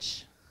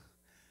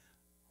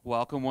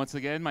Welcome once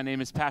again. My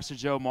name is Pastor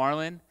Joe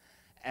Marlin,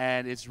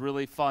 and it's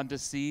really fun to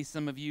see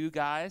some of you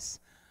guys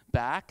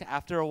back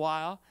after a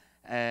while.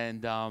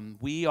 And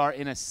we are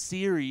in a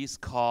series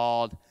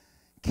called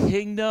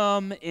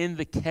Kingdom in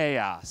the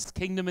Chaos.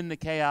 Kingdom in the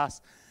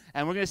Chaos.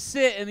 And we're going to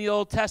sit in the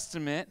Old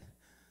Testament,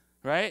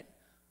 right,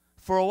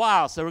 for a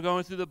while. So we're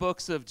going through the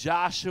books of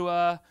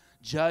Joshua,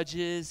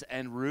 Judges,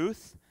 and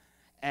Ruth.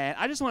 And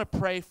I just want to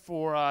pray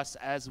for us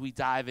as we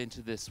dive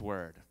into this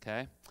word,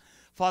 okay?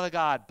 Father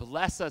God,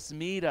 bless us,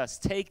 meet us.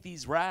 Take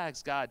these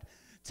rags, God.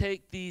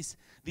 Take these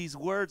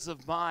words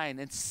of mine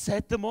and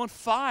set them on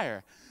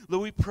fire.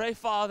 Lord, we pray,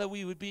 Father,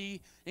 we would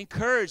be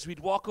encouraged. We'd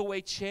walk away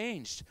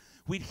changed.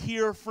 We'd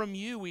hear from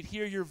you. We'd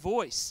hear your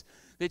voice,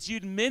 that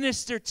you'd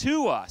minister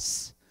to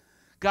us,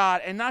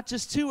 God, and not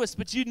just to us,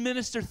 but you'd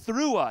minister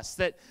through us,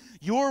 that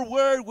your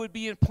word would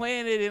be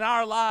implanted in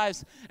our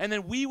lives, and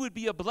then we would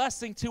be a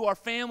blessing to our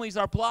families,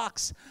 our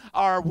blocks,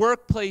 our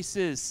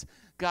workplaces.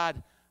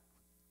 God,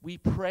 we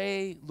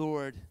pray,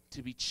 Lord,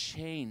 to be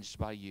changed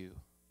by you.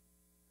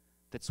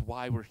 That's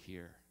why we're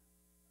here.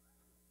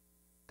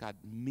 God,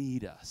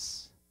 meet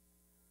us.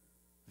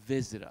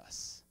 Visit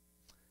us.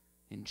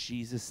 In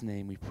Jesus'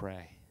 name we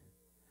pray.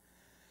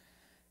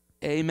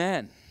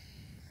 Amen.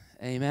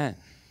 Amen.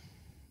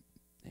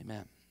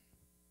 Amen.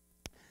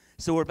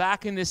 So we're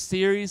back in this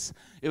series.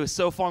 It was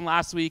so fun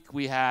last week.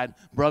 We had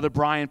Brother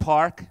Brian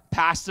Park,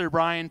 Pastor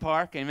Brian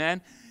Park,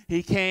 amen.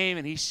 He came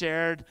and he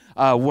shared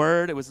a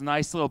word. It was a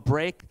nice little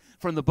break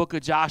from the book of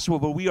Joshua,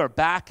 but we are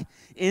back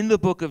in the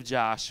book of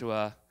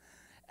Joshua.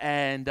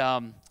 And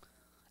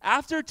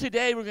after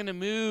today, we're going to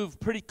move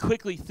pretty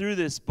quickly through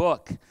this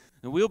book.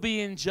 And we'll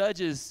be in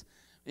Judges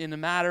in a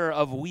matter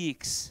of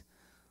weeks,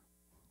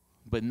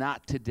 but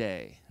not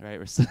today,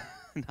 right?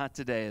 Not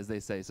today, as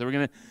they say. So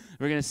we're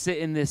gonna sit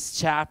in this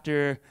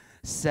chapter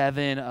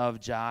 7 of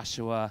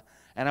Joshua,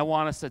 and I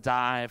want us to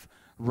dive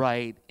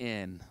right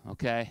in,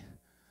 okay?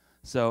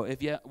 So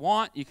if you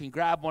want, you can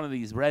grab one of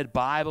these red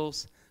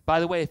Bibles.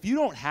 By the way, if you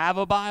don't have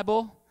a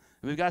Bible,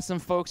 we've got some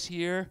folks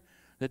here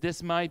that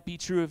this might be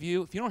true of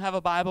you. If you don't have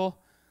a Bible,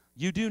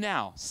 you do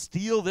now.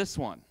 Steal this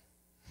one,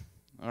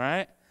 all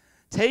right?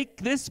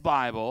 Take this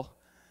Bible,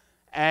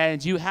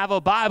 and you have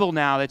a Bible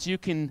now that you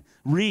can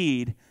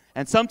read.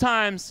 And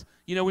sometimes,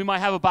 you know, we might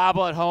have a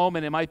Bible at home,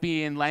 and it might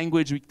be in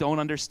language we don't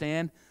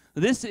understand.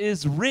 This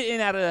is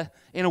written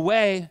in a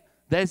way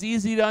that is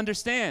easy to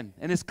understand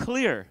and is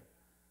clear.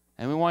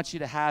 And we want you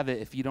to have it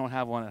if you don't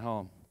have one at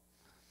home.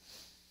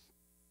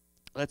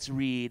 Let's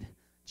read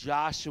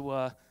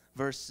Joshua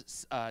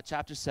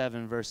chapter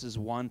 7, verses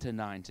 1 to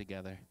 9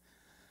 together.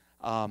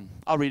 I'll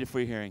read it for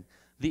your hearing.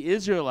 The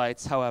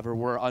Israelites, however,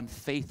 were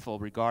unfaithful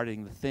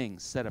regarding the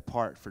things set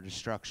apart for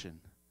destruction.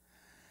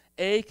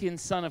 Achan,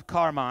 son of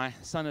Carmi,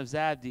 son of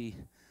Zabdi,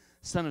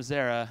 son of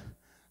Zerah,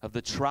 of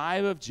the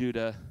tribe of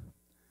Judah,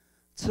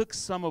 took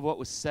some of what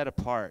was set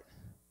apart,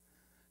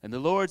 and the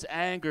Lord's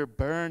anger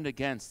burned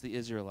against the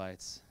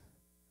Israelites.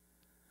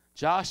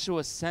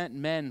 Joshua sent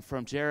men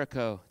from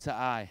Jericho to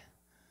Ai,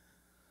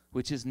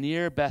 which is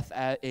near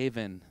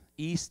Beth-aven,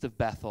 east of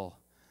Bethel,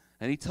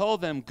 and he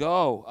told them,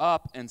 "Go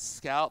up and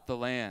scout the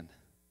land."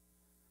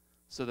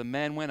 So the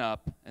men went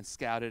up and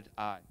scouted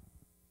Ai.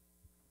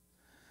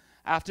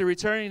 After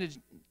returning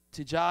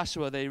to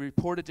Joshua, they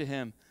reported to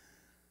him,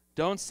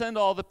 "Don't send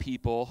all the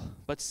people,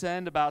 but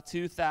send about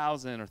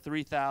 2,000 or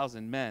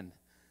 3,000 men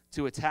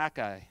to attack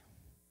Ai.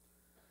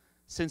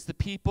 Since the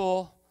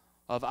people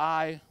of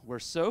Ai were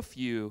so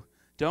few,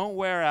 don't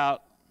wear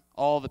out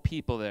all the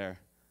people there."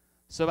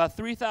 So about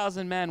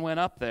 3,000 men went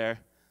up there,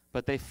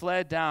 but they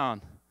fled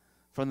down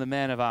from the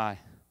men of Ai.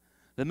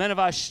 The men of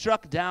Ai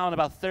struck down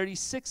about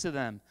 36 of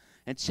them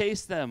and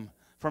chased them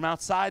from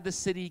outside the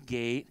city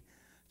gate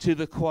to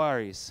the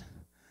quarries,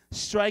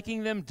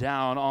 striking them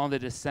down on the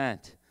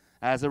descent.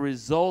 As a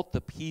result,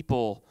 the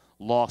people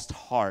lost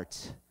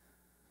heart.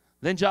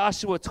 Then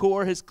Joshua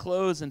tore his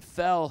clothes and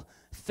fell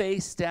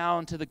face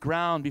down to the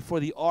ground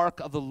before the ark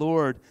of the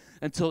Lord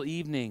until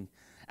evening,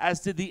 as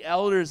did the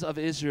elders of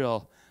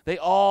Israel. They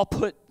all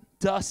put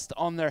dust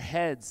on their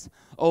heads.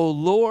 "O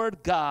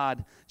Lord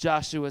God,"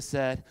 Joshua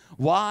said,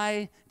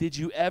 "why did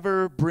you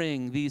ever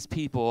bring these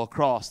people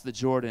across the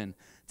Jordan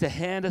to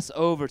hand us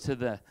over to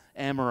the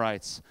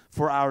Amorites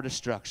for our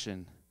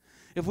destruction?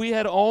 If we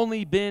had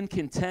only been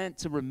content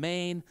to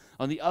remain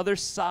on the other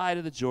side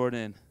of the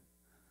Jordan.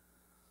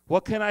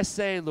 What can I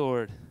say,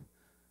 Lord,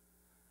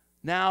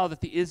 now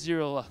that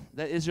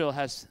Israel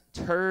has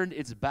turned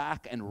its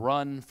back and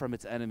run from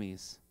its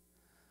enemies?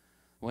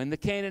 When the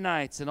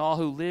Canaanites and all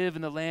who live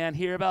in the land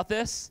hear about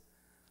this,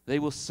 they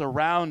will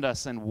surround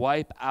us and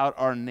wipe out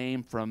our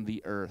name from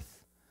the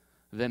earth.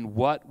 Then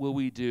what will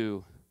we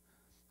do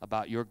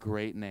about your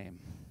great name?"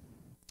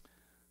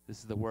 This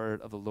is the word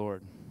of the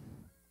Lord.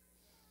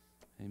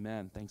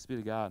 Amen. Thanks be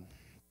to God.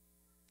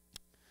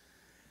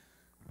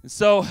 And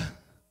so,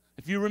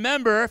 if you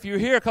remember, if you were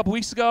here a couple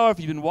weeks ago, or if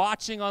you've been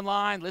watching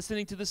online,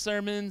 listening to the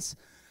sermons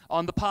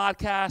on the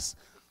podcast,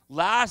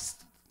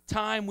 last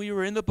time we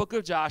were in the book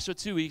of Joshua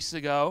 2 weeks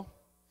ago,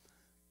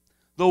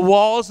 the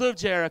walls of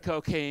Jericho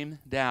came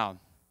down.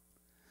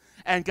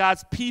 and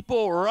God's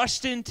people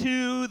rushed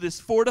into this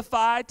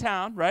fortified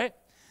town, right?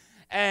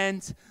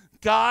 And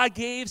God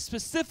gave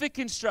specific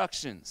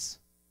instructions.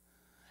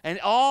 And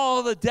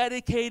all the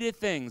dedicated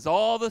things,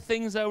 all the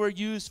things that were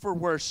used for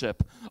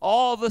worship,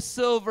 all the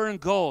silver and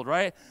gold,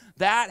 right?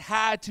 That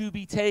had to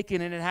be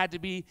taken, and it had to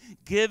be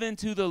given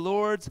to the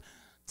Lord's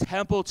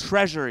temple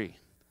treasury.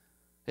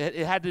 It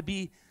had to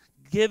be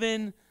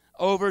given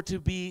over to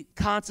be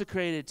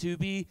consecrated, to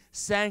be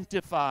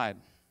sanctified.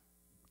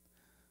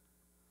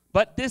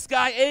 But this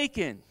guy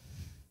Achan,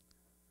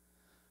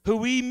 who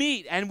we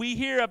meet and we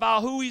hear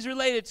about who he's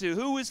related to,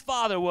 who his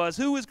father was,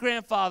 who his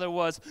grandfather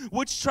was,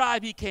 which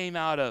tribe he came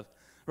out of,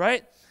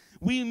 right?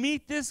 We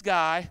meet this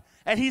guy,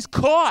 and he's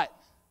caught.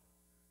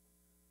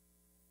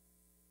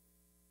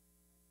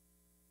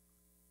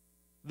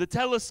 The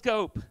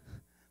telescope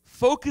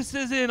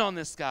focuses in on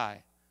this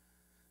guy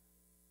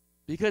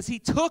because he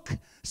took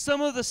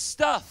some of the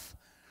stuff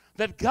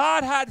that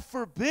God had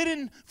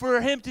forbidden for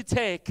him to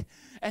take,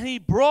 and he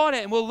brought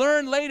it. And we'll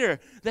learn later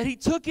that he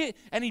took it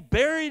and he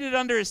buried it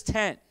under his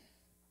tent.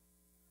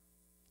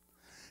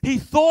 He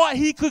thought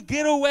he could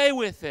get away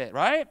with it,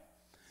 right?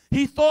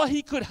 He thought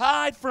he could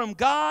hide from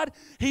God.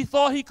 He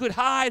thought he could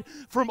hide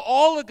from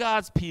all of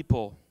God's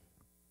people.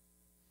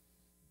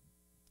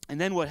 And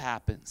then what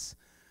happens?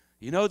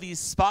 You know, these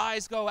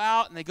spies go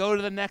out and they go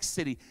to the next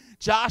city.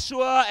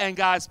 Joshua and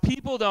God's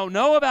people don't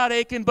know about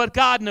Achan, but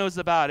God knows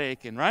about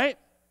Achan, right?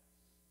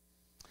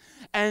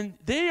 And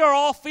they are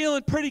all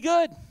feeling pretty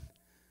good.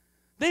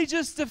 They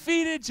just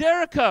defeated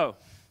Jericho.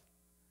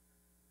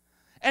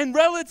 And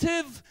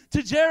relative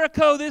to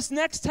Jericho, this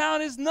next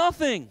town is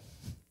nothing.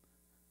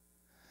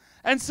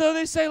 And so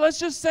they say, let's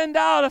just send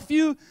out a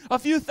few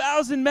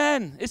thousand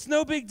men. It's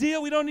no big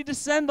deal. We don't need to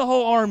send the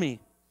whole army.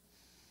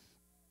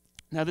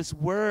 Now this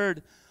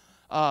word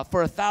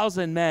for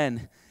 1,000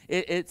 men,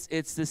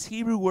 it's this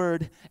Hebrew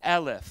word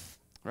eleph,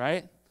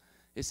 right?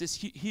 It's this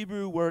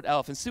Hebrew word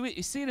eleph. And so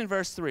you see it in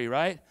verse 3,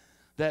 right?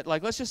 That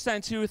like let's just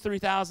send 2,000 or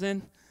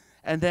 3,000,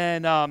 and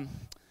then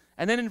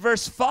in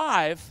verse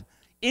 5,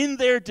 in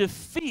their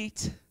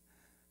defeat,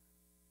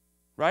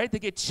 right? They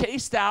get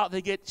chased out,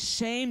 they get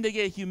shamed, they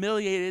get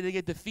humiliated, they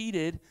get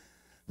defeated.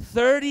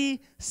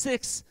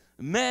 36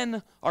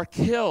 men are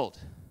killed.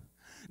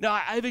 Now,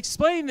 I've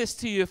explained this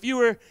to you. If you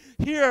were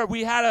here,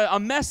 we had a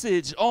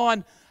message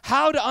on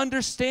how to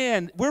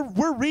understand.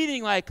 We're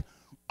reading like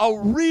a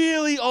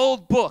really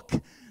old book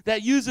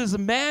that uses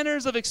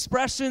manners of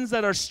expressions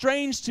that are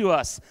strange to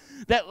us,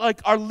 that like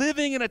are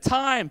living in a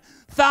time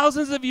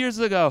thousands of years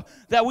ago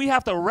that we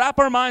have to wrap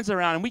our minds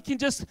around, and we can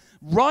just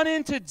run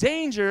into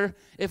danger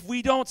if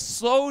we don't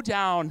slow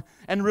down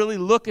and really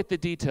look at the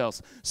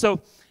details.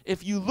 So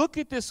if you look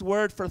at this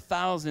word for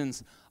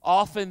thousands,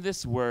 often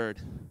this word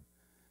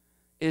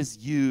is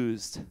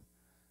used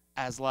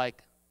as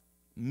like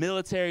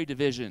military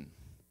division.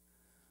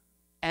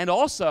 And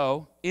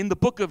also in the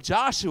book of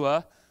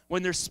Joshua,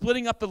 when they're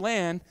splitting up the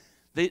land,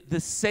 the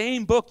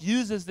same book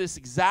uses this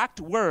exact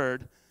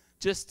word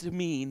just to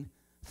mean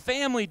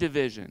family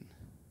division.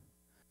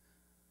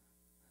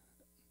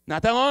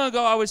 Not that long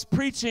ago, I was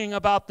preaching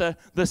about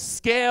the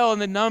scale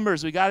and the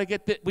numbers. We got to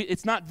get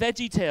it's not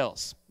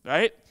VeggieTales,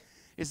 right?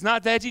 It's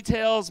not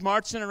VeggieTales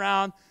marching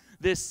around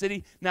this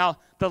city. Now,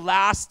 the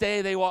last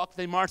day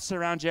they marched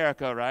around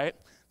Jericho, right?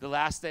 The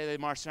last day they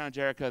marched around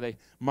Jericho, they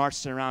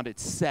marched around it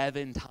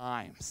 7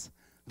 times,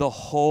 the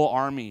whole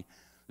army.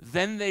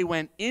 Then they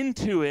went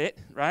into it,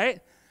 right?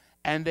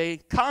 And they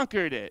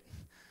conquered it.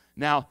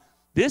 Now,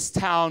 this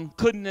town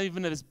couldn't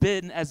even have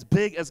been as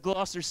big as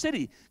Gloucester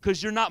City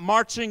because you're not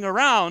marching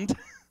around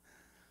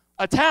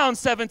a town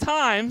 7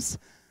 times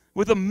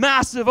with a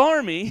massive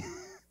army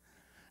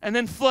and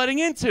then flooding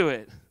into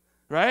it,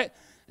 right?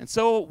 And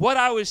so what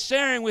I was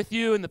sharing with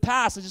you in the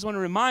past, I just want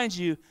to remind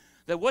you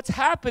that what's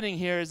happening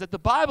here is that the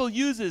Bible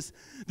uses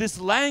this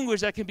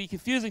language that can be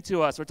confusing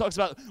to us, where it talks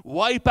about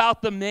wipe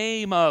out the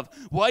name of,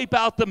 wipe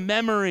out the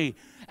memory.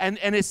 And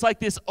it's like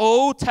this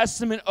Old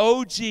Testament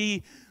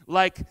OG,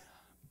 like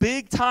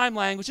big time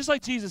language, just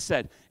like Jesus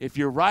said, if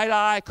your right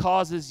eye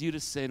causes you to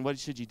sin, what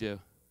should you do?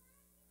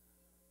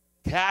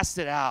 Cast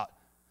it out.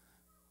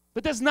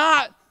 But that's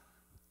not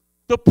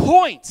the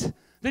point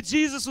that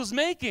Jesus was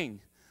making,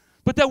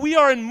 but that we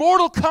are in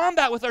mortal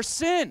combat with our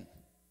sin.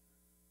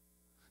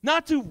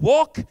 Not to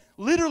walk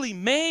literally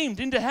maimed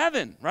into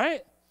heaven,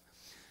 right?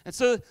 And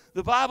so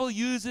the Bible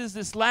uses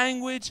this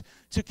language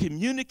to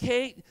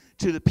communicate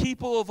to the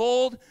people of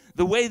old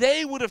the way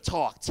they would have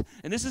talked.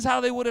 And this is how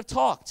they would have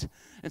talked.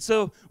 And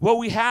so what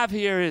we have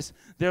here is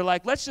they're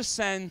like, let's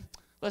send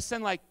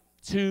like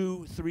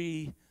 2,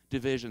 3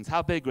 divisions.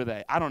 How big were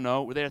they? I don't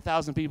know. Were there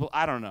 1,000 people?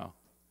 I don't know.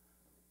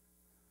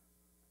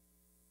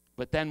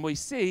 But then we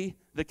see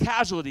the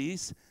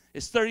casualties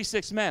is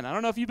 36 men. I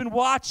don't know if you've been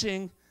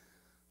watching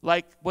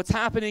like what's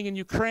happening in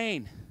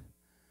Ukraine,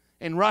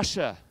 in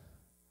Russia.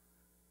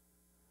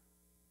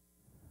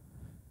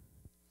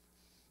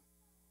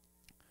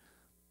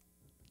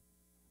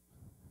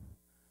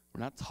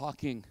 We're not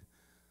talking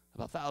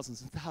about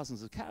thousands and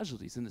thousands of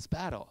casualties in this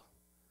battle.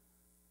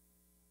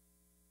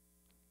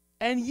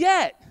 And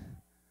yet,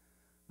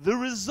 the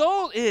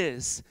result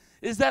is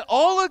that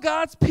all of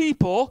God's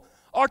people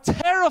are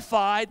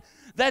terrified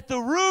that the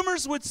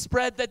rumors would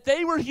spread that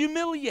they were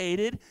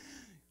humiliated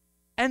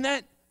and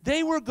that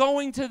they were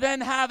going to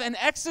then have an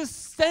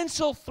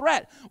existential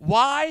threat.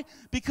 Why?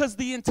 Because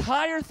the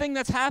entire thing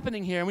that's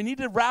happening here, and we need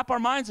to wrap our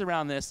minds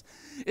around this,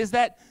 is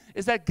that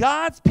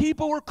God's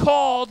people were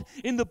called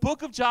in the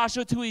book of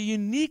Joshua to a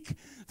unique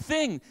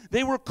thing.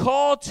 They were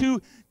called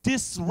to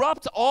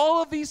disrupt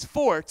all of these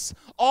forts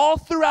all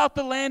throughout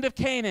the land of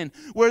Canaan,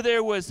 where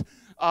there was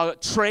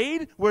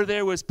trade, where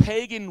there was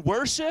pagan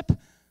worship,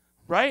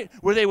 right?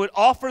 Where they would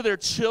offer their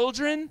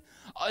children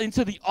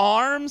into the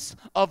arms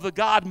of the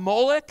god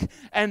Moloch,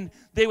 and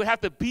they would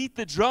have to beat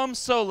the drums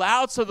so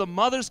loud so the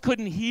mothers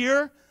couldn't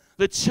hear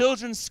the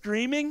children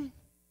screaming.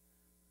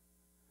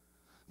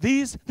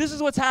 This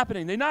is what's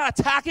happening. They're not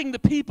attacking the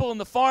people in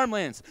the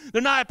farmlands.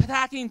 They're not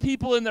attacking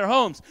people in their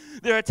homes.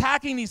 They're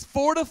attacking these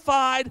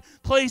fortified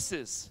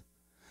places.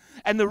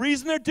 And the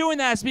reason they're doing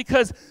that is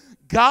because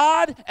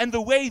God and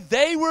the way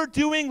they were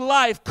doing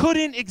life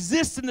couldn't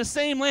exist in the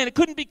same land. It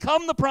couldn't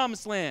become the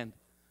promised land.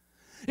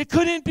 It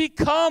couldn't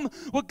become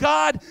what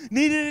God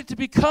needed it to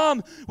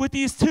become with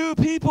these two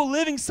people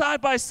living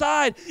side by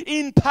side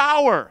in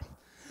power.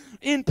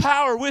 In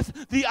power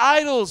with the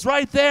idols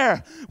right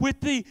there,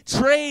 with the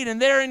trade,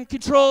 and they're in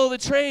control of the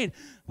trade,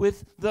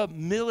 with the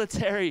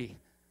military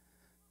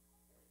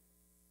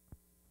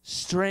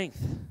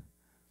strength.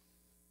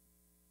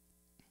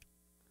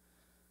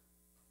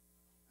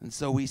 And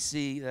so we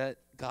see that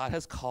God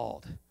has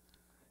called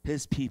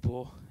his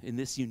people in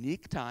this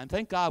unique time.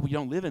 Thank God we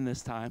don't live in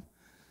this time.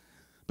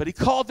 But he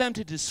called them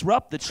to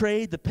disrupt the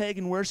trade, the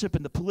pagan worship,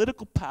 and the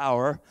political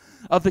power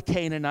of the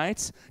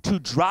Canaanites, to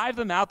drive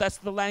them out. That's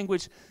the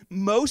language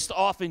most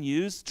often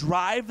used,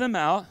 drive them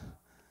out.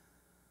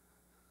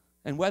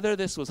 And whether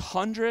this was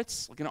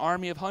hundreds, like an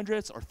army of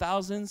hundreds, or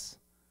thousands,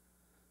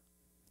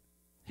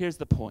 here's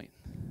the point.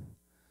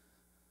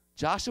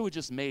 Joshua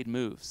just made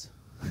moves.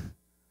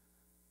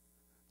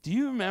 Do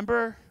you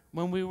remember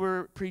when we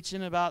were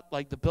preaching about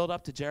like the build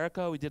up to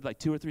Jericho? We did like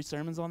 2 or 3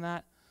 sermons on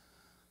that.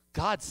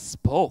 God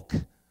spoke.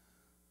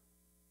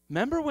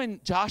 Remember when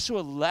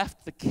Joshua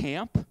left the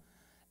camp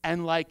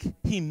and like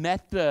he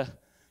met the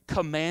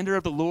commander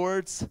of the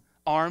Lord's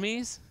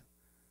armies?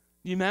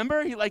 You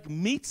remember? He like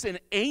meets an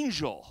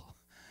angel.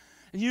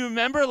 And you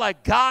remember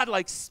like God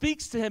like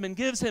speaks to him and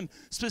gives him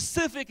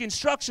specific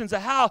instructions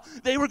of how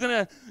they were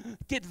going to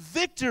get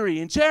victory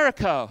in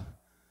Jericho.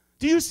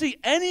 Do you see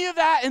any of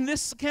that in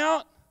this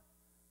account?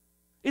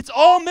 It's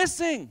all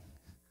missing.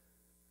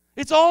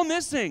 It's all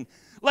missing.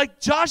 Like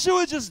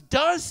Joshua just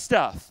does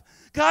stuff.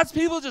 God's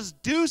people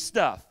just do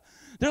stuff.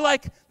 They're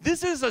like,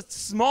 this is a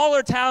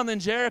smaller town than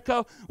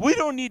Jericho. We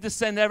don't need to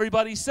send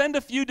everybody. Send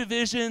a few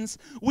divisions.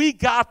 We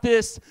got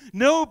this.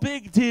 No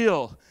big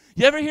deal.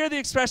 You ever hear the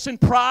expression,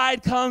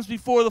 pride comes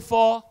before the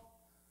fall?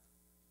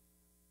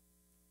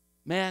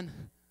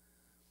 Man,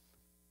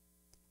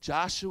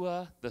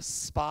 Joshua, the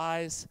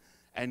spies,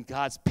 and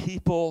God's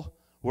people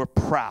were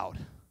proud.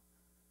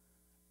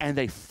 And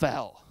they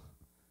fell.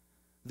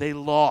 They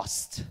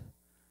lost.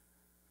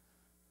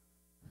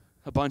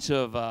 A bunch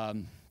of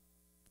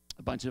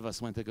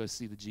us went to go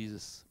see the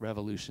Jesus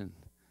Revolution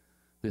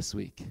this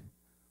week.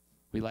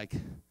 We like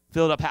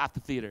filled up half the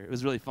theater. It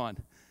was really fun.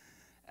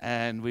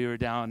 And we were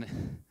down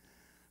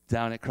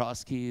at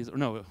Cross Keys, or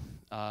no,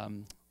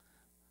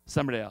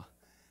 Summerdale.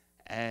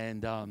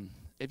 And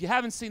if you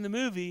haven't seen the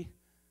movie,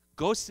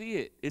 go see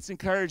it. It's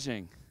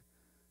encouraging.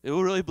 It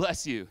will really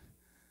bless you.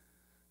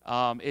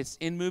 It's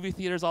in movie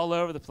theaters all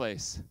over the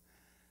place.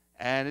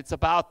 And it's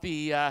about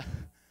the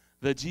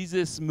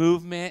Jesus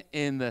movement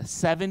in the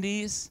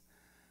 70s.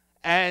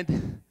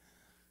 And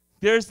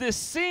there's this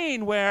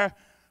scene where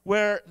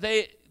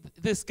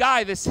this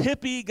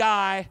hippie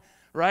guy,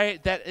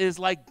 right, that is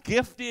like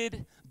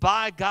gifted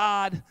by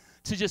God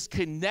to just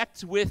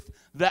connect with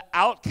the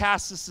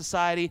outcasts of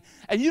society.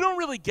 And you don't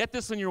really get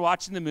this when you're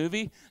watching the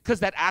movie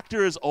because that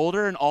actor is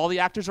older and all the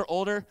actors are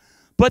older.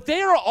 But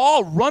they are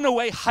all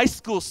runaway high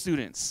school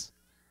students.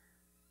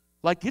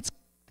 Like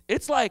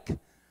it's like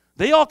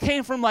they all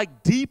came from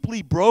like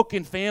deeply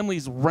broken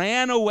families,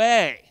 ran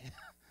away,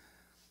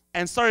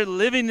 and started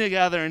living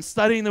together and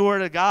studying the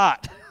Word of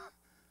God.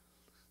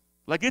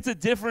 Like it's a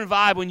different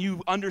vibe when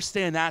you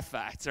understand that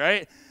fact,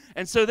 right?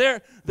 And so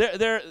they're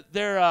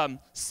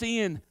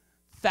seeing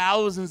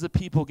thousands of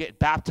people get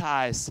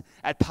baptized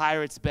at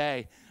Pirates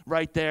Bay,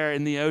 right there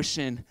in the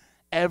ocean,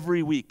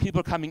 every week. People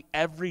are coming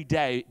every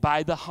day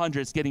by the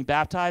hundreds getting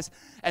baptized,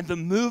 and the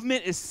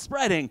movement is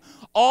spreading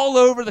all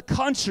over the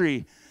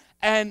country.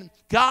 And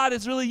God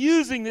is really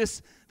using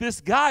this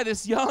guy,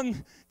 this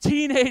young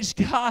teenage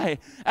guy,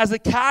 as a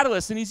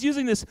catalyst. And he's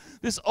using this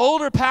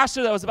older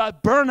pastor that was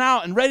about to burn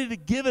out and ready to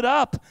give it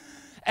up.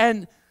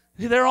 And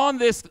they're on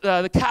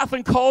the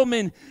Kathryn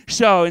Coleman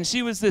show, and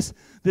she was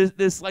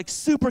this like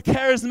super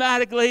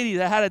charismatic lady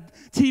that had a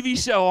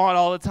TV show on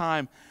all the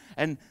time.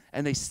 And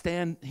he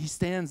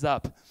stands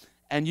up,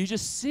 and you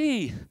just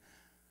see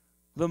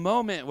the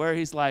moment where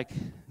he's like,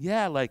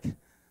 yeah, like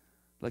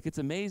Like, it's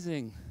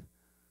amazing,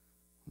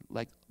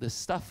 like, the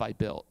stuff I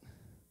built.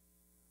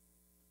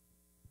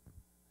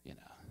 You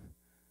know,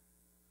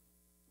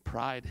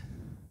 pride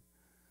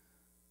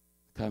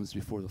comes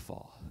before the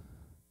fall.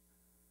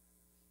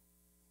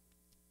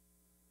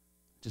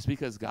 Just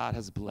because God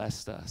has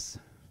blessed us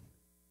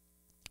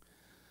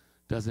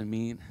doesn't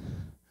mean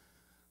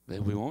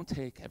that we won't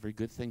take every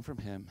good thing from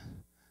him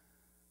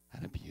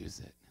and abuse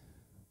it.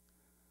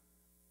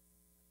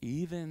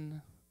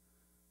 Even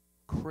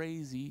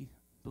crazy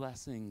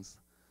blessings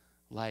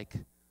like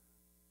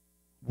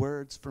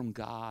words from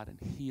God and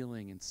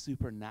healing and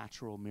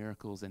supernatural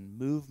miracles and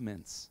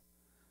movements.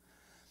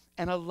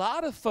 And a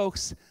lot of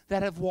folks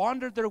that have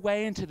wandered their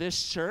way into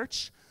this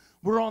church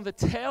were on the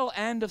tail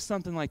end of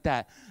something like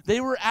that. They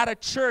were at a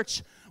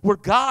church where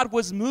God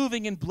was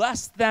moving and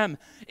blessed them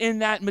in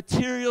that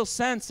material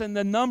sense, and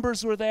the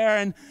numbers were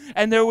there,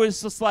 and there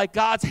was just like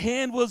God's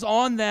hand was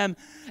on them,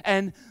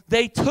 and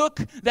they took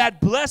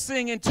that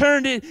blessing and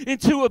turned it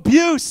into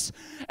abuse,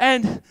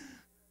 and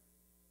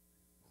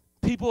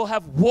people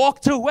have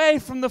walked away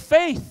from the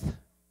faith.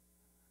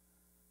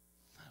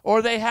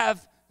 Or they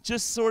have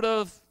just sort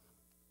of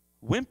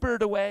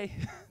whimpered away,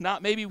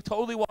 not maybe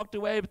totally walked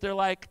away, but they're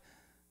like,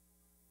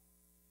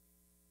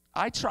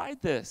 I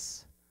tried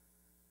this.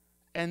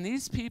 And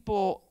these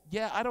people,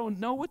 yeah, I don't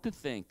know what to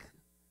think.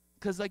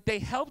 Because like they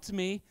helped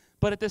me,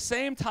 but at the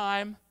same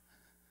time,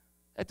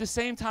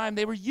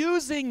 they were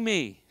using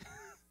me.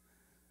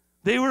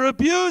 They were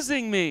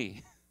abusing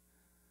me.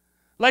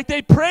 Like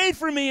they prayed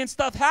for me and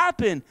stuff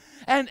happened.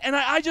 And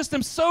I just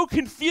am so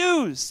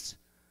confused,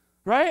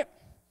 right?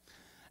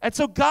 And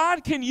so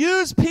God can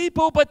use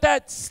people, but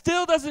that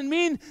still doesn't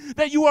mean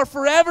that you are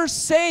forever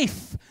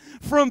safe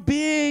from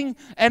being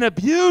an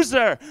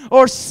abuser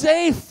or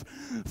safe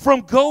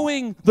from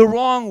going the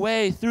wrong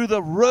way through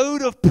the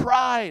road of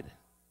pride.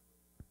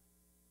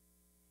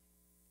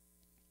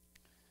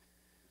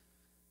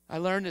 I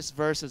learned this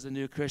verse as a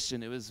new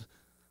Christian. It was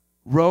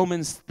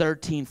Romans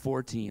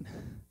 13:14.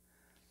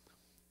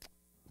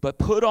 But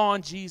put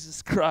on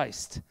Jesus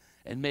Christ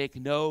and make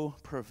no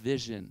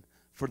provision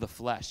for the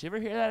flesh. You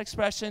ever hear that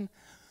expression?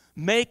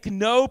 Make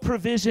no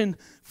provision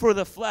for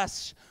the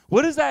flesh.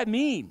 What does that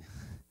mean?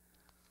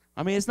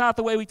 I mean, it's not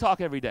the way we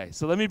talk every day,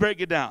 so let me break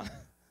it down.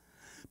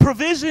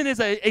 Provision is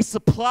a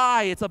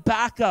supply. It's a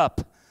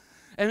backup.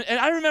 And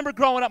I remember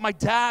growing up, my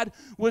dad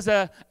was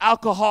an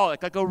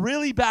alcoholic, like a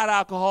really bad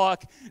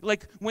alcoholic.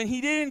 Like when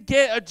he didn't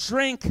get a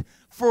drink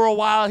for a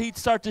while, he'd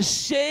start to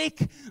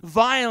shake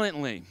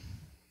violently,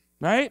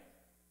 right?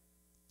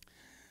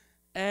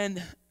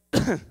 And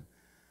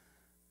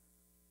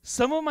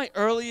some of my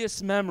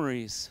earliest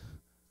memories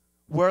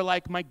were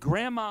like my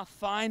grandma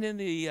finding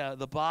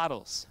the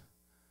bottles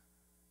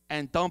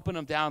and dumping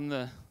them down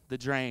the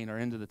drain or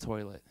into the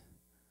toilet,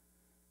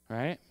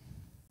 right?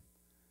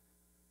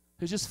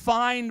 They just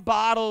find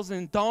bottles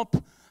and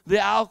dump the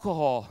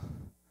alcohol.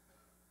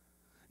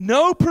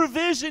 No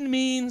provision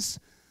means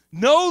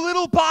no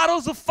little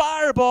bottles of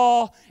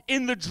Fireball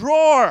in the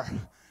drawer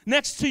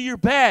next to your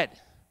bed,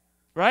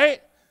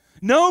 right?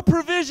 No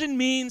provision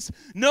means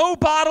no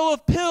bottle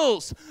of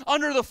pills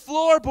under the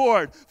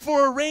floorboard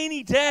for a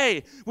rainy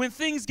day when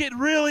things get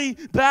really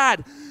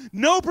bad.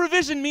 No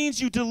provision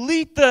means you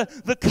delete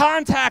the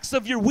contacts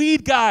of your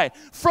weed guy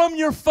from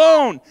your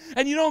phone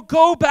and you don't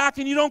go back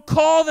and you don't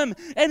call them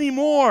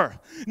anymore.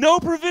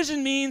 No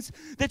provision means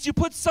that you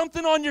put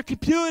something on your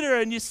computer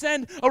and you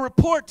send a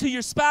report to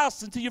your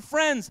spouse and to your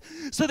friends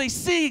so they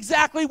see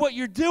exactly what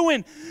you're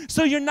doing,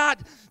 so you're not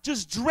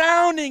just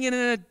drowning in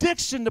an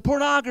addiction to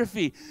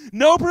pornography.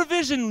 No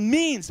provision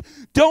means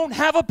don't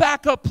have a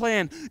backup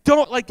plan.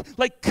 Don't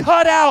like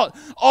cut out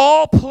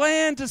all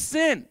plan to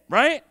sin,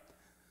 right?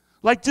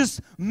 Like just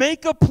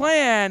make a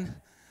plan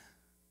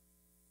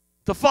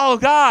to follow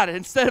God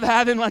instead of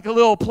having like a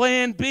little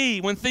plan B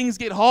when things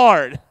get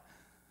hard.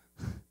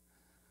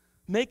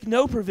 Make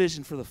no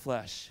provision for the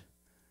flesh.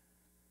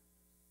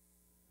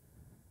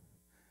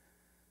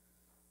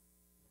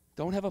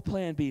 Don't have a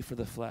plan B for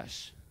the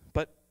flesh.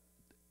 But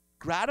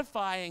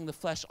gratifying the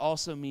flesh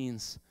also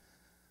means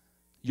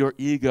your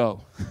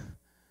ego,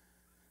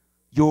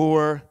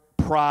 your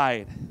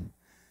pride.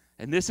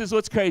 And this is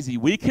what's crazy.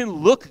 We can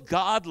look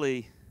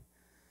godly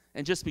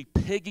and just be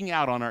pigging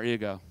out on our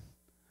ego.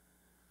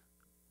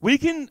 We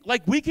can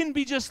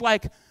be just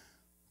like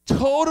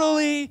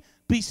totally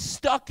be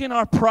stuck in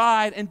our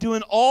pride and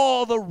doing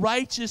all the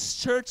righteous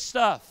church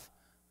stuff,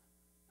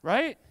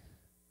 right?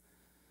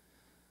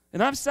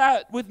 And I've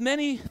sat with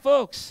many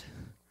folks,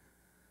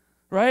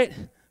 right,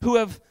 who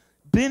have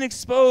been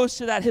exposed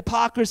to that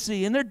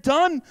hypocrisy, and they're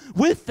done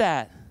with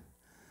that,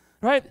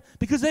 right?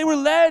 Because they were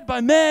led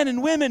by men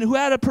and women who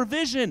had a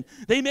provision.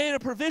 They made a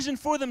provision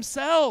for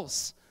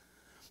themselves.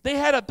 They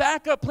had a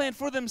backup plan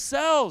for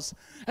themselves.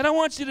 And I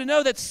want you to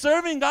know that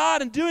serving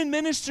God and doing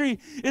ministry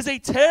is a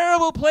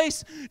terrible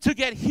place to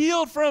get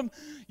healed from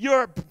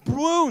your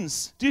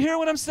wounds. Do you hear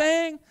what I'm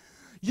saying?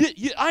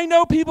 I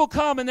know people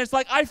come and there's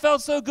like, I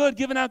felt so good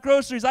giving out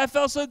groceries. I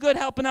felt so good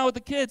helping out with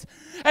the kids.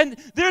 And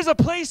there's a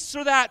place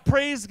for that,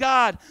 praise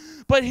God.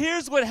 But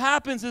here's what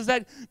happens is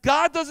that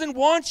God doesn't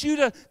want you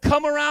to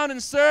come around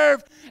and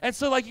serve. And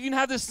so like you can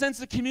have this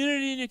sense of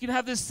community and you can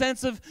have this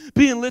sense of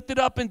being lifted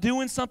up and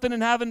doing something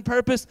and having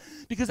purpose,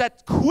 because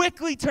that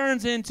quickly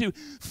turns into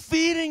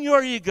feeding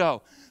your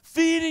ego,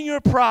 feeding your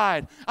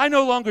pride. I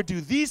no longer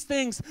do these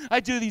things, I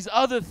do these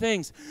other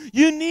things.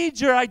 You need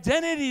your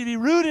identity to be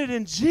rooted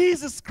in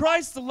Jesus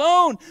Christ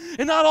alone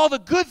and not all the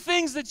good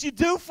things that you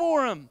do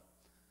for him.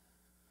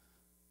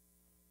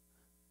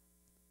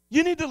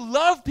 You need to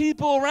love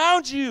people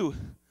around you,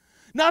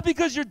 not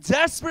because you're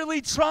desperately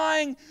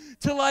trying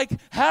to like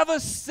have a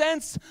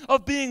sense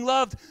of being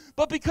loved,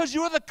 but because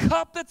you're the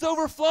cup that's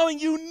overflowing.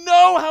 You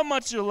know how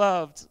much you're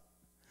loved.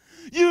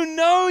 You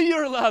know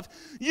you're loved.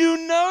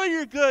 You know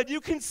you're good.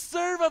 You can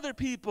serve other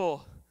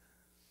people.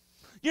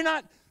 You're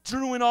not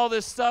doing all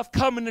this stuff,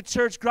 coming to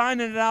church,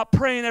 grinding it out,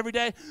 praying every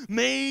day.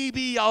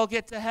 Maybe I'll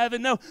get to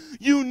heaven. No,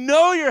 you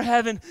know you're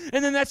heaven,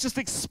 and then that's just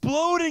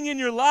exploding in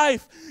your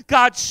life.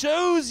 God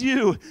chose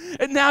you,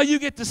 and now you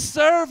get to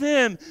serve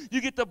him.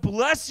 You get to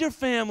bless your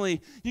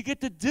family. You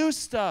get to do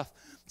stuff.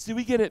 See,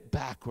 we get it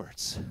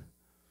backwards.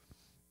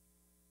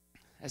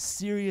 As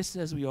serious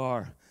as we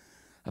are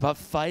about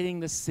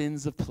fighting the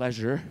sins of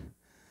pleasure,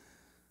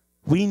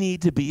 we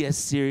need to be as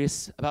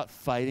serious about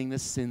fighting the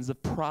sins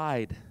of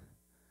pride.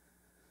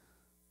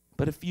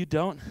 But if you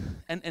don't,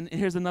 and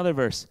here's another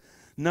verse.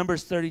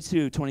 Numbers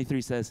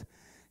 32:23 says,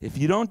 if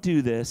you don't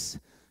do this,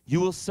 you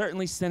will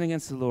certainly sin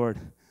against the Lord.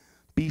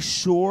 Be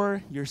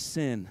sure your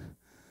sin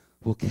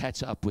will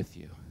catch up with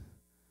you.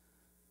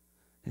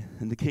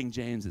 In the King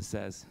James it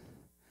says,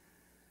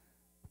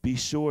 be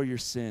sure your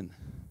sin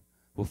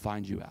will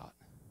find you out.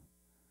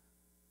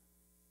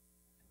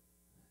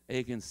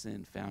 Achan's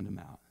sin found him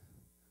out.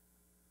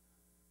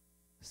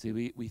 See,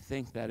 we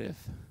think that if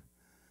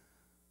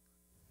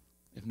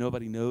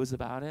nobody knows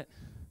about it,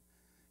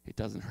 it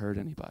doesn't hurt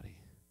anybody.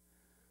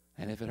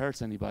 And if it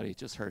hurts anybody, it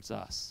just hurts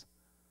us.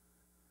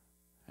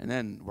 And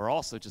then we're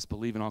also just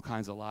believing all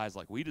kinds of lies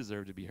like we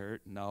deserve to be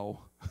hurt. No.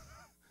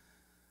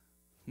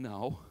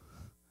 No.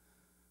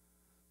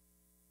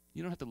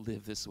 You don't have to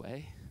live this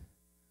way.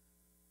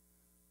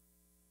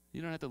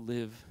 You don't have to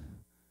live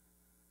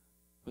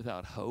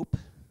without hope.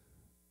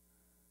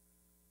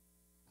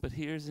 But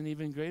here's an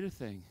even greater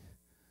thing.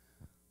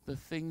 The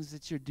things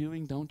that you're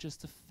doing don't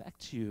just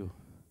affect you.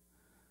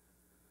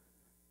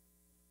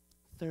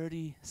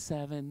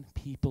 37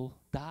 people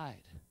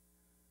died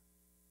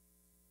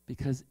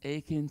because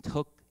Achan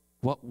took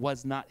what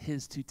was not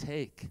his to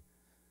take.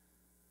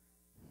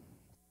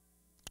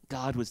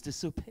 God was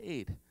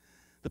disobeyed.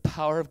 The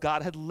power of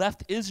God had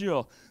left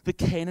Israel. The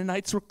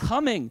Canaanites were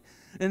coming,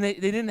 and they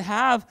didn't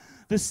have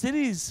the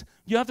cities.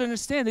 You have to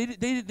understand,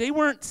 they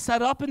weren't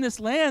set up in this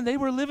land. They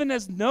were living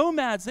as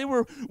nomads. They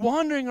were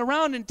wandering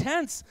around in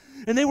tents,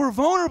 and they were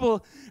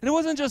vulnerable. And it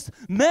wasn't just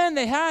men.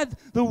 They had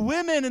the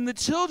women and the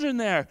children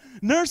there,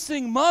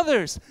 nursing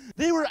mothers.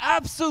 They were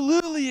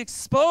absolutely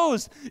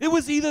exposed. It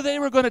was either they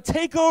were going to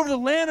take over the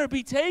land or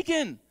be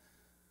taken.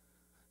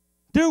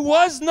 There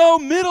was no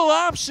middle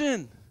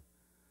option.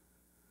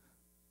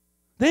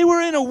 They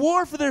were in a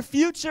war for their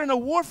future and a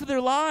war for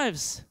their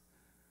lives.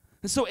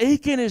 And so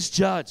Achan is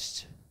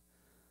judged.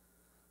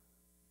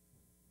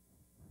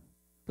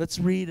 Let's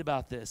read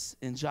about this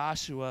in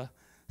Joshua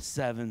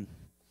 7,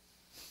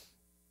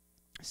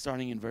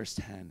 starting in verse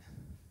 10.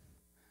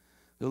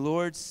 The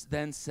Lord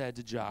then said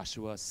to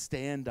Joshua,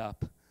 stand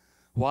up.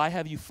 Why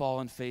have you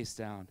fallen face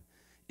down?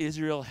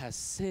 Israel has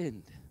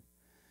sinned.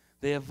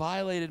 They have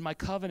violated my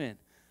covenant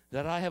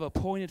that I have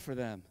appointed for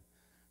them.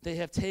 They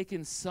have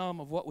taken some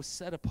of what was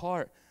set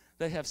apart.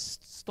 They have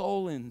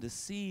stolen,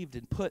 deceived,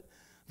 and put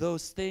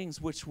those things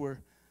which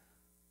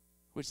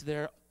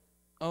their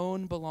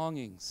own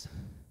belongings.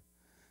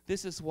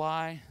 This is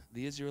why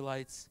the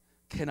Israelites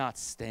cannot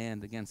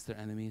stand against their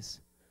enemies.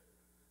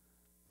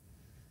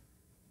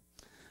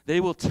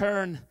 They will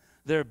turn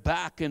their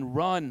back and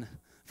run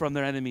from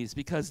their enemies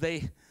because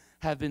they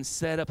have been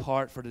set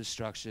apart for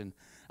destruction.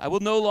 I will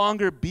no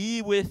longer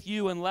be with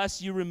you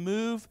unless you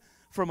remove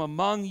from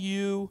among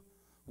you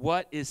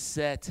what is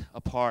set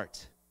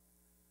apart.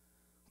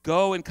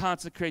 Go and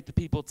consecrate the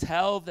people.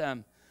 Tell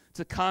them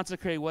to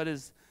consecrate what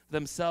is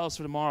themselves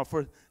for tomorrow.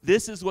 For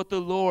this is what the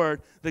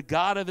Lord, the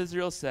God of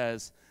Israel,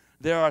 says.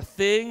 There are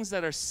things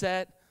that are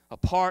set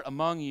apart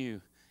among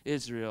you,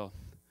 Israel.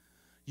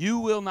 You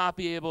will not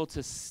be able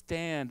to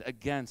stand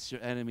against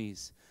your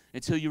enemies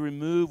until you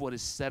remove what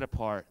is set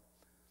apart.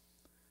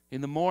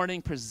 In the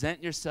morning,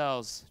 present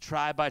yourselves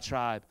tribe by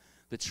tribe.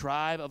 The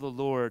tribe of the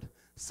Lord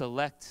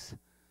selects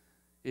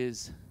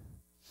is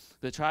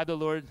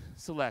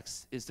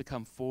to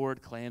come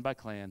forward clan by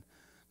clan.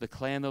 The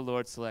clan the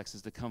Lord selects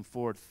is to come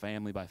forward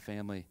family by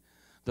family.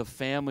 The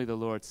family the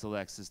Lord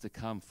selects is to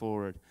come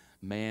forward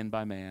man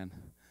by man.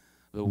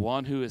 The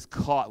one who is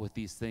caught with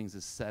these things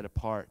is set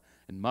apart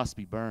and must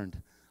be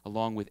burned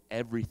along with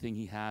everything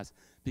he has,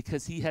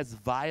 because he has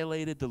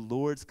violated the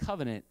Lord's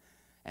covenant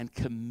and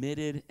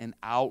committed an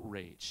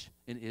outrage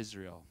in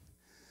Israel.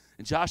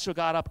 And Joshua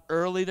got up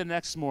early the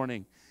next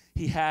morning.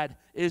 He had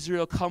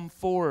Israel come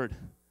forward,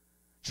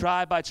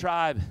 tribe by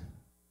tribe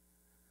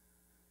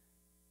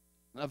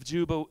of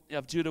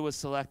Judah was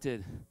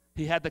selected.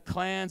 He had the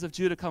clans of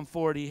Judah come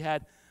forward. He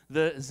had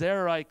the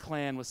Zerahite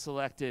clan was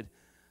selected.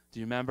 Do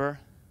you remember?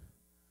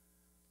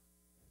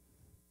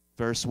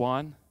 Verse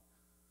 1,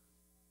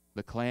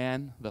 the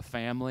clan, the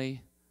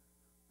family.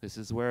 This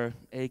is where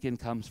Achan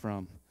comes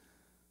from.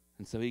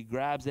 And so he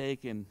grabs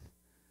Achan.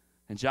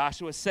 And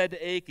Joshua said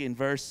to Achan,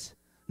 verse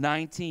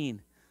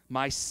 19,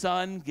 "My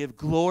son, give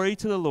glory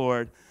to the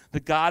Lord,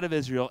 the God of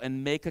Israel,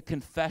 and make a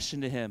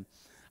confession to him.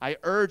 I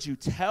urge you,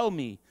 tell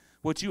me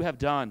what you have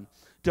done.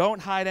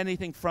 Don't hide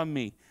anything from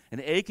me."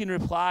 And Achan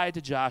replied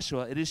to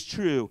Joshua, "It is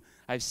true,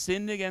 I've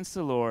sinned against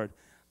the Lord,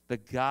 the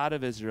God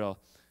of Israel.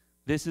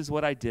 This is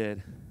what I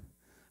did.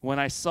 When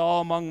I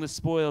saw among the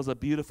spoils a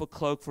beautiful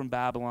cloak from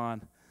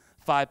Babylon,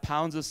 5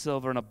 pounds of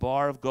silver and a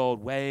bar of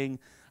gold weighing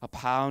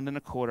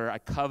 1.25 pounds, I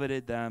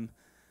coveted them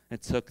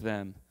and took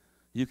them.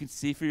 You can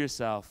see for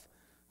yourself.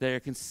 They are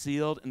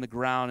concealed in the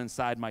ground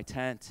inside my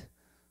tent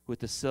with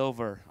the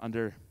silver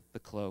under the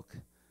cloak."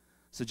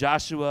 So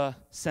Joshua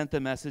sent the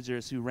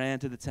messengers who ran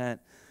to the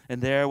tent,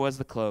 and there was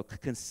the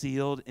cloak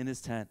concealed in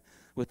his tent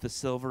with the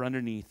silver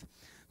underneath.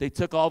 They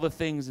took all the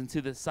things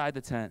inside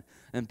the tent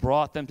and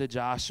brought them to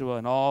Joshua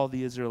and all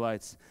the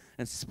Israelites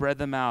and spread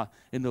them out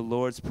in the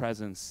Lord's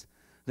presence.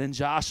 Then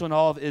Joshua and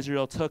all of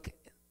Israel took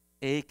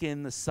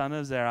Achan, the son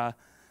of Zerah,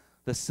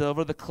 the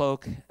silver, the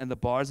cloak, and the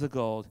bars of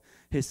gold,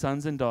 his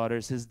sons and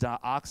daughters, his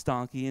ox,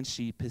 donkey, and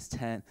sheep, his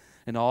tent,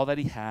 and all that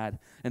he had,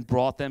 and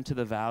brought them to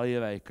the valley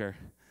of Achor.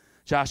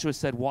 Joshua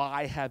said,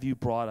 "Why have you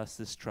brought us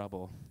this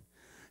trouble?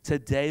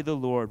 Today the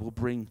Lord will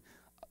bring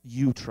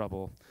you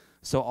trouble."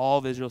 So all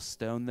of Israel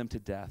stoned them to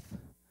death.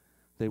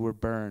 They were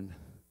burned.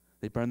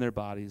 They burned their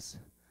bodies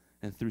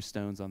and threw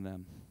stones on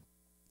them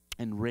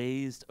and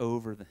raised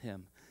over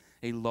him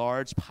a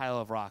large pile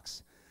of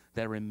rocks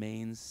that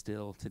remains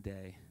still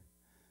today.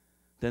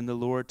 Then the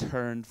Lord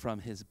turned from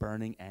his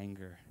burning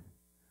anger.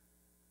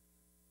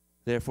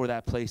 Therefore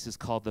that place is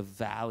called the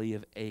Valley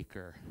of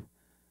Achor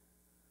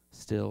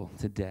still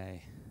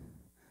today.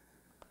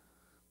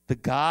 The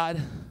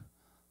God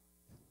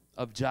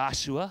of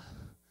Joshua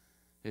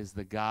is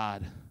the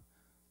God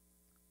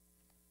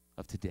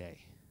of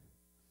today.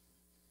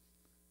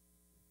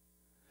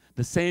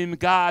 The same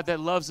God that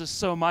loves us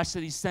so much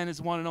that he sent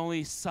his one and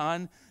only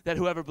Son, that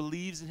whoever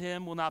believes in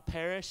him will not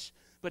perish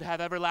but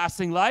have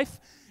everlasting life,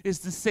 is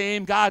the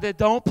same God that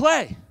don't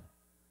play.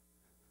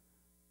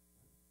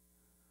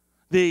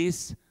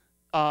 This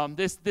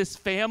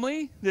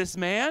family, this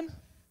man,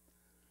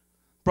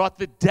 brought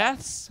the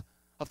deaths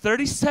of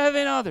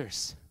 37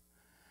 others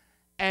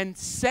and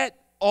set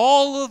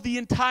all of the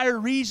entire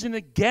region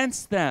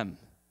against them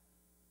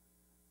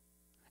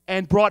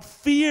and brought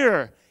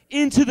fear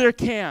into their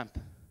camp.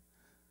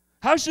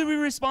 How should we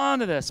respond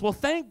to this? Well,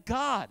 thank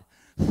God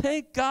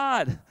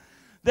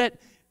that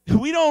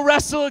we don't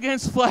wrestle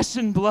against flesh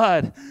and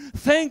blood.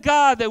 Thank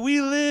God that we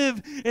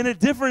live in a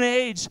different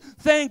age.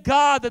 Thank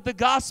God that the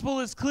gospel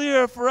is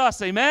clear for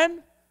us.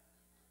 Amen?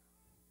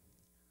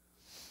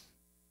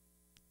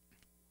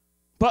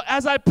 But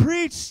as I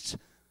preached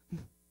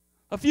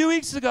a few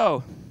weeks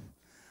ago,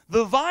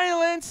 the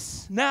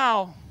violence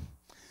now,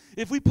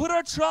 if we put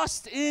our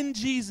trust in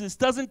Jesus,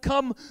 doesn't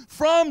come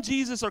from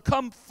Jesus or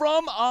come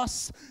from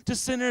us to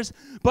sinners,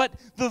 but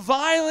the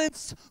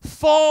violence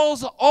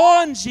falls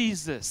on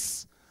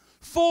Jesus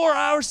for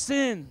our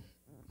sin.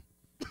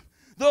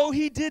 Though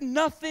he did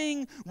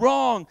nothing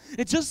wrong.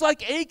 And just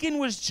like Achan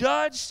was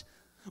judged,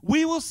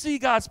 we will see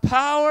God's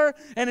power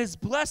and his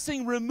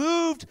blessing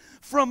removed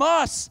from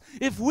us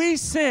if we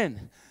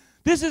sin.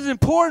 This is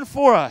important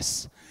for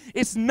us.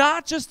 It's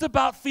not just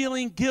about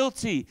feeling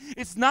guilty.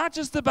 It's not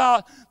just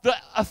about the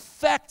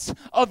effect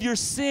of your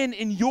sin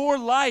in your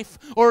life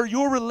or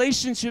your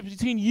relationship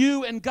between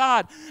you and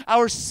God.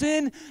 Our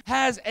sin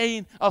has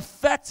an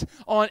effect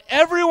on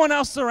everyone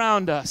else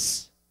around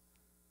us.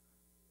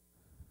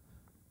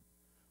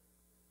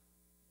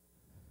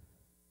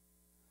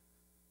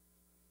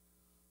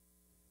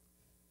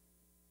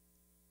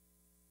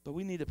 But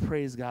we need to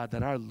praise God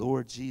that our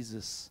Lord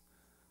Jesus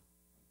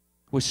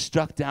was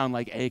struck down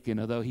like Achan,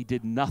 although he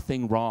did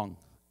nothing wrong.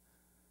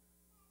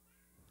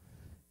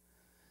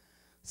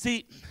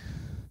 See,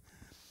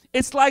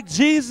 it's like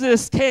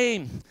Jesus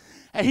came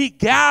and he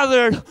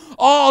gathered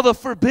all the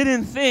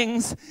forbidden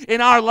things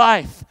in our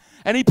life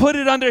and he put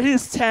it under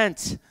his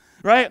tent,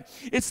 right?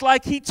 It's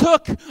like he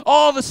took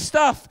all the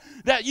stuff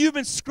that you've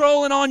been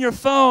scrolling on your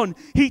phone.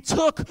 He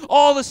took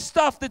all the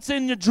stuff that's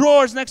in your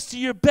drawers next to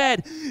your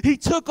bed. He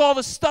took all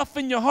the stuff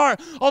in your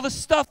heart, all the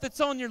stuff that's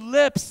on your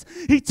lips.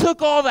 He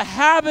took all the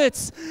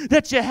habits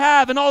that you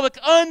have and all the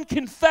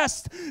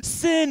unconfessed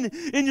sin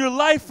in your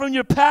life from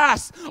your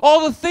past,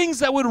 all the things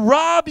that would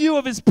rob you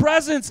of his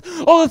presence,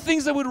 all the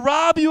things that would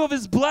rob you of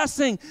his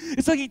blessing.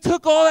 It's like he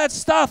took all that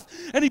stuff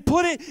and he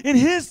put it in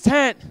his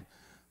tent.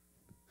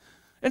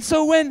 And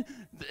so when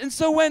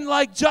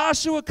like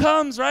Joshua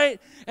comes,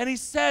 right, and he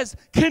says,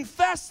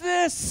 confess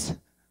this.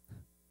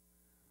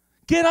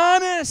 Get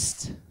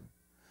honest.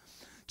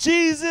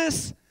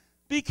 Jesus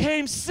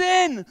became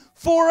sin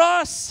for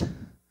us.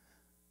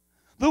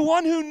 The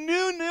one who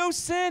knew no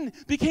sin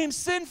became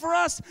sin for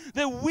us,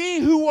 that we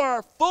who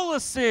are full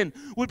of sin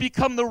would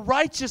become the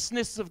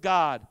righteousness of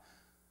God.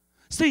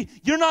 See,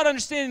 you're not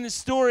understanding the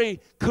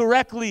story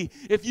correctly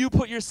if you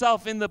put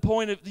yourself in the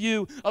point of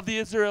view of the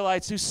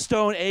Israelites who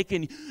stoned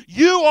Achan.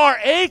 You are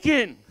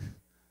Achan.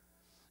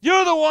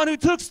 You're the one who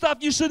took stuff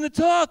you shouldn't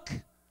have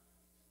took.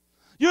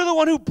 You're the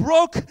one who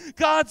broke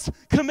God's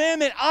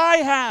commandment. I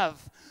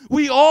have.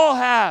 We all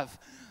have.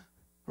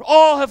 We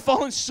all have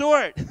fallen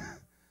short.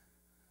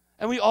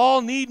 And we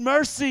all need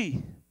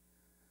mercy.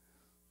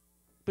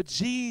 But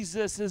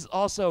Jesus is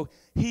also,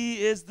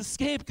 he is the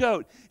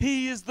scapegoat.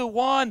 He is the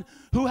one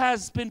who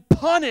has been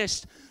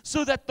punished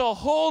so that the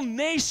whole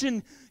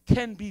nation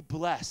can be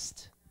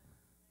blessed.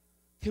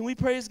 Can we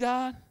praise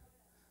God?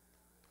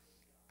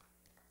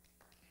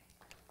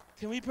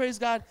 Can we praise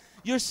God?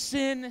 Your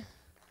sin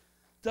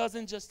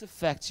doesn't just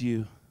affect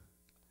you.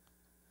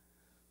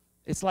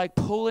 It's like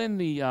pulling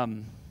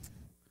the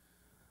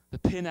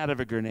pin out of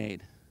a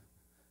grenade,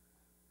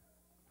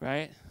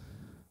 right?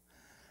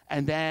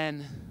 And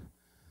then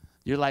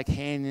you're like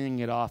handing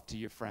it off to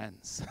your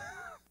friends.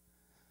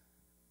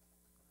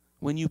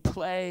 When you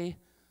play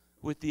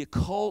with the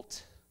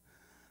occult,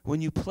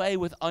 when you play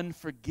with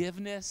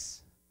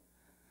unforgiveness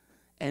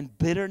and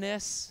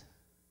bitterness,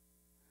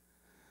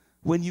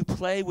 when you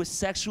play with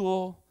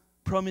sexual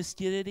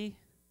promiscuity,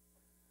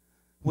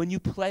 when you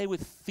play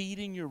with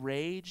feeding your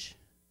rage,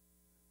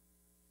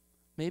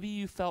 maybe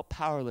you felt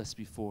powerless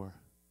before.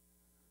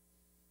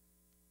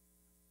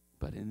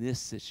 But in this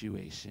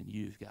situation,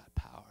 you've got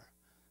power,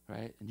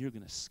 right? And you're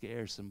going to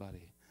scare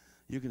somebody.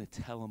 You're going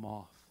to tell them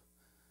off.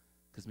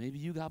 Because maybe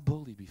you got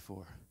bullied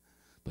before,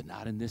 but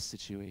not in this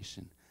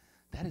situation.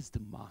 That is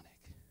demonic.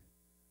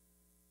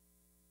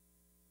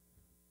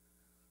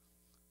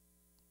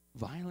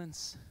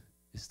 Violence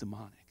is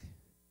demonic.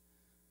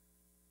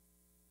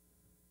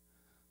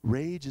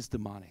 Rage is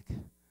demonic.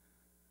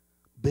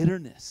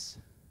 Bitterness,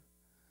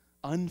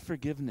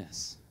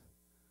 unforgiveness,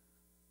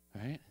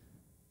 right?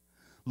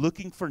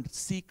 Looking for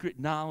secret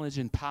knowledge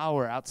and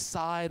power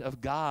outside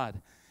of God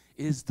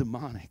is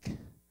demonic.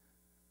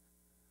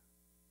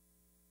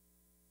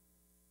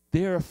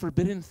 There are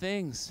forbidden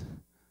things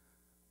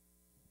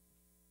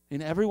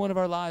in every one of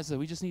our lives that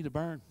we just need to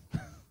burn.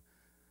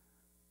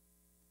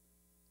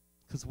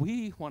 Because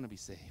we want to be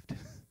saved.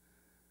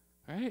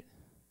 Right?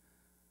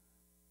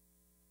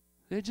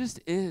 There just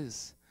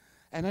is.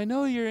 And I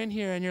know you're in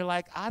here and you're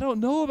like, I don't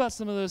know about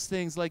some of those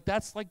things. Like,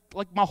 that's like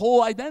my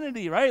whole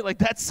identity, right? Like,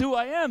 that's who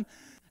I am.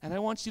 And I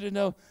want you to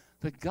know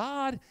that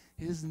God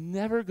is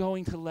never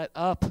going to let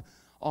up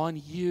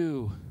on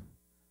you.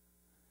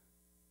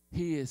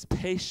 He is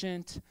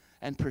patient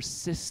and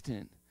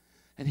persistent.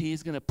 And he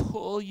is going to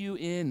pull you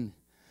in.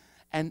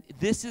 And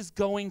this is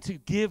going to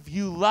give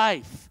you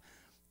life.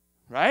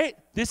 Right?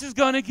 This is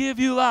going to give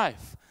you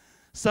life.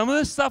 Some of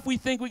the stuff we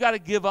think we got to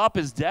give up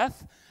is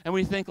death. And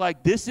we think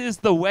like, this is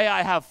the way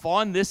I have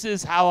fun. This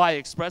is how I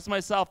express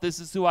myself. This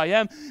is who I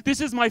am.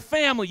 This is my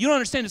family. You don't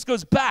understand. This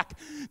goes back.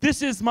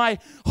 This is my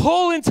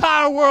whole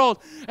entire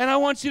world. And I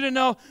want you to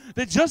know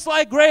that just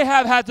like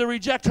Rahab had to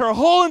reject her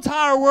whole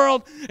entire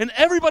world and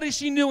everybody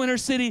she knew in her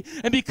city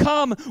and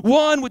become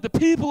one with the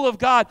people of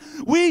God,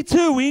 we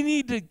too, we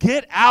need to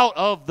get out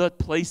of the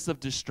place of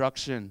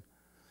destruction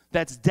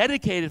that's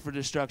dedicated for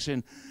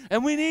destruction.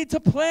 And we need to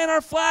plant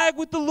our flag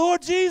with the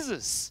Lord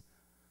Jesus.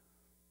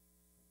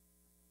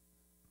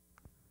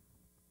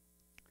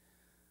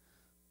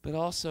 But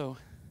also,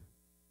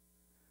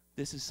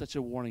 this is such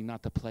a warning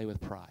not to play with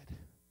pride.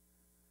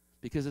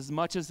 Because as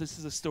much as this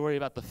is a story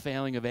about the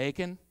failing of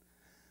Achan,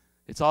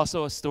 it's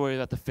also a story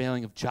about the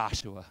failing of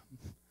Joshua.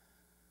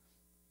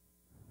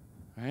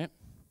 Right?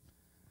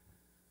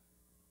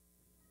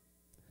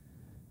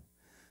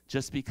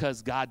 Just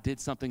because God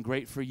did something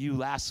great for you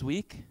last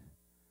week,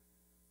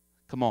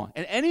 come on.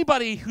 And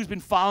anybody who's been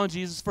following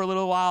Jesus for a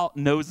little while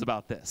knows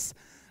about this,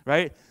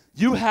 right?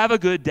 You have a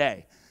good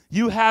day.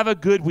 You have a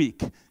good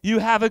week. You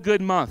have a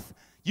good month.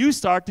 You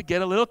start to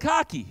get a little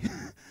cocky.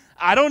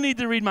 I don't need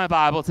to read my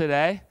Bible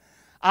today.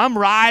 I'm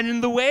riding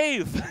the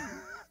wave.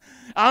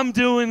 I'm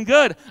doing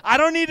good. I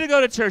don't need to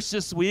go to church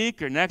this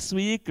week or next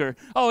week or,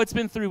 it's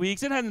been 3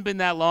 weeks. It hasn't been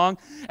that long.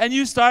 And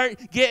you start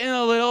getting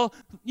a little,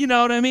 you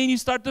know what I mean? You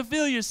start to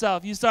feel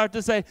yourself. You start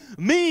to say,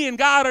 me and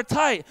God are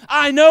tight.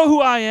 I know who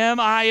I am.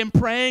 I am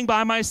praying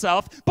by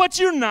myself. But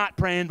you're not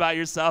praying by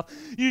yourself.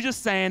 You're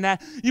just saying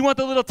that. You want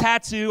the little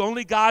tattoo.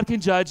 Only God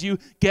can judge you.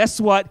 Guess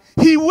what?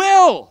 He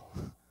will.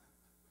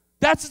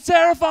 That's a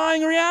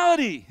terrifying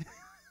reality.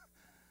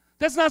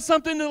 That's not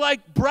something to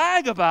like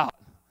brag about.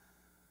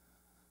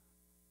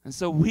 And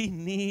so we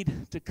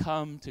need to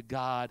come to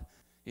God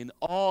in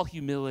all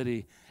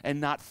humility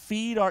and not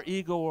feed our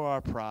ego or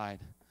our pride.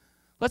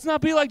 Let's not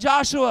be like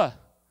Joshua.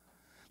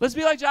 Let's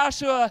be like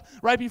Joshua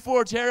right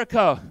before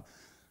Jericho,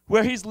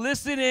 where he's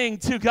listening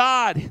to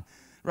God,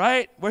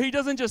 right? Where he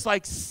doesn't just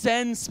like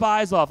send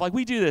spies off. Like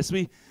we do this.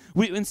 We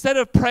instead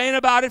of praying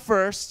about it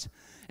first,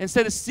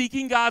 instead of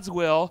seeking God's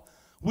will,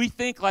 we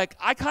think like,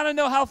 I kind of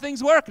know how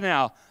things work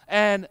now.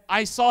 And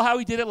I saw how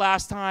he did it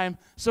last time,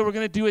 so we're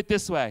going to do it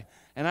this way.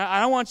 And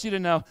I want you to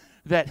know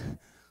that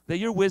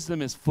your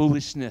wisdom is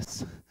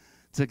foolishness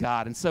to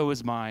God, and so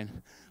is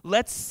mine.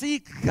 Let's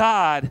seek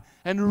God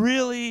and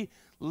really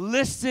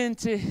listen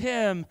to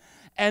him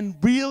and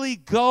really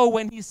go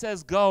when he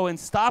says go and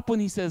stop when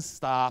he says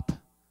stop.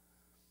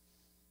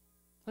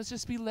 Let's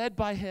just be led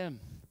by him,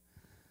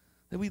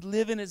 that we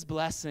live in his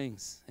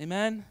blessings.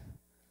 Amen?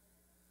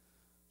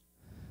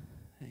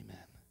 Amen.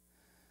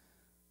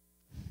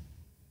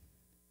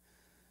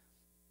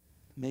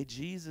 May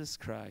Jesus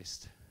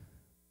Christ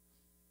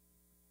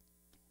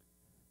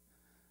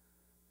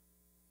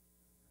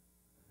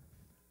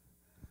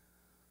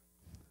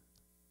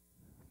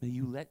may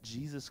you let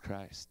Jesus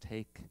Christ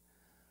take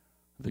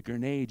the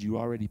grenade you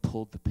already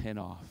pulled the pin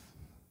off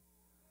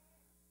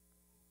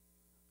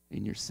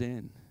in your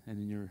sin and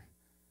in your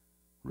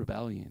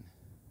rebellion.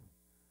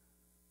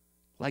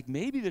 Like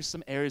maybe there's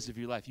some areas of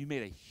your life you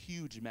made a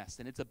huge mess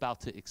and it's about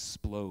to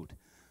explode.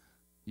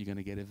 You're going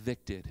to get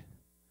evicted.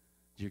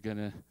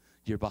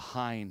 You're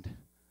behind.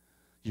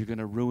 You're going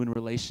to ruin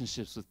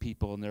relationships with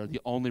people, and they're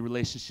the only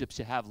relationships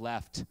you have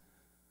left.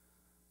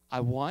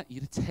 I want you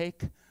to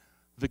take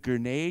the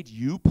grenade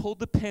you pulled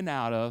the pin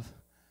out of,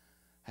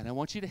 and I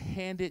want you to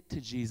hand it to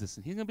Jesus.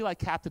 And he's going to be like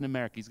Captain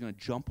America. He's going to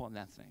jump on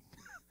that thing.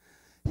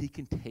 He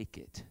can take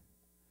it.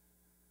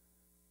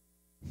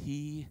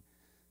 He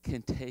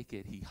can take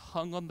it. He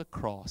hung on the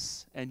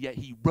cross, and yet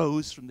he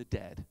rose from the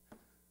dead.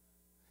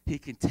 He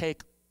can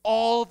take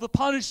all the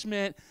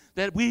punishment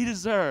that we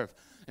deserve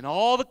and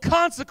all the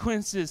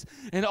consequences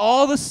and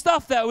all the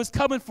stuff that was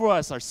coming for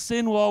us. Our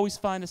sin will always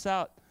find us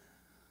out.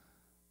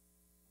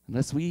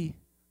 Unless we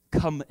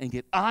come and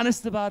get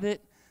honest about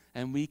it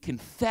and we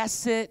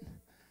confess it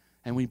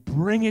and we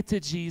bring it to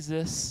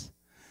Jesus.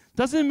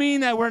 Doesn't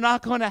mean that we're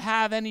not going to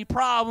have any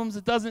problems.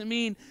 It doesn't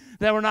mean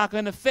that we're not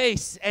going to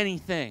face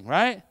anything,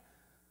 right?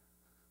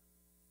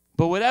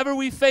 But whatever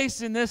we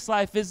face in this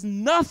life is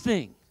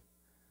nothing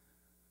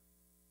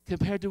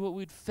compared to what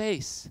we'd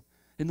face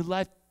in the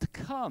life to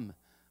come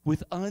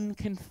with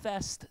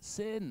unconfessed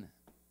sin.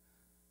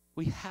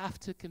 We have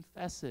to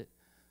confess it.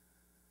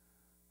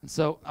 And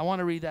so I want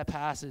to read that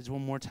passage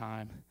one more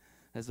time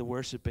as the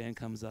worship band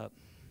comes up.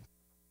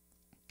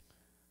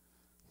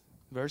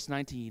 Verse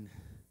 19.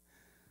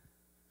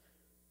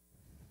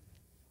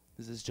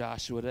 This is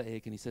Joshua to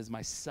Achan. He says,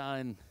 "My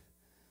son,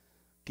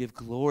 give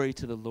glory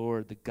to the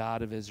Lord, the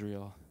God of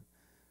Israel,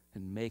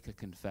 and make a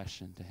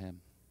confession to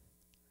him.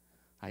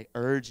 I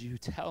urge you,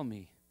 tell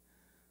me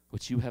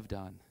what you have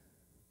done.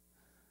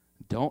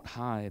 Don't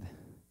hide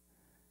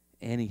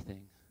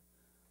anything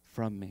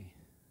from me."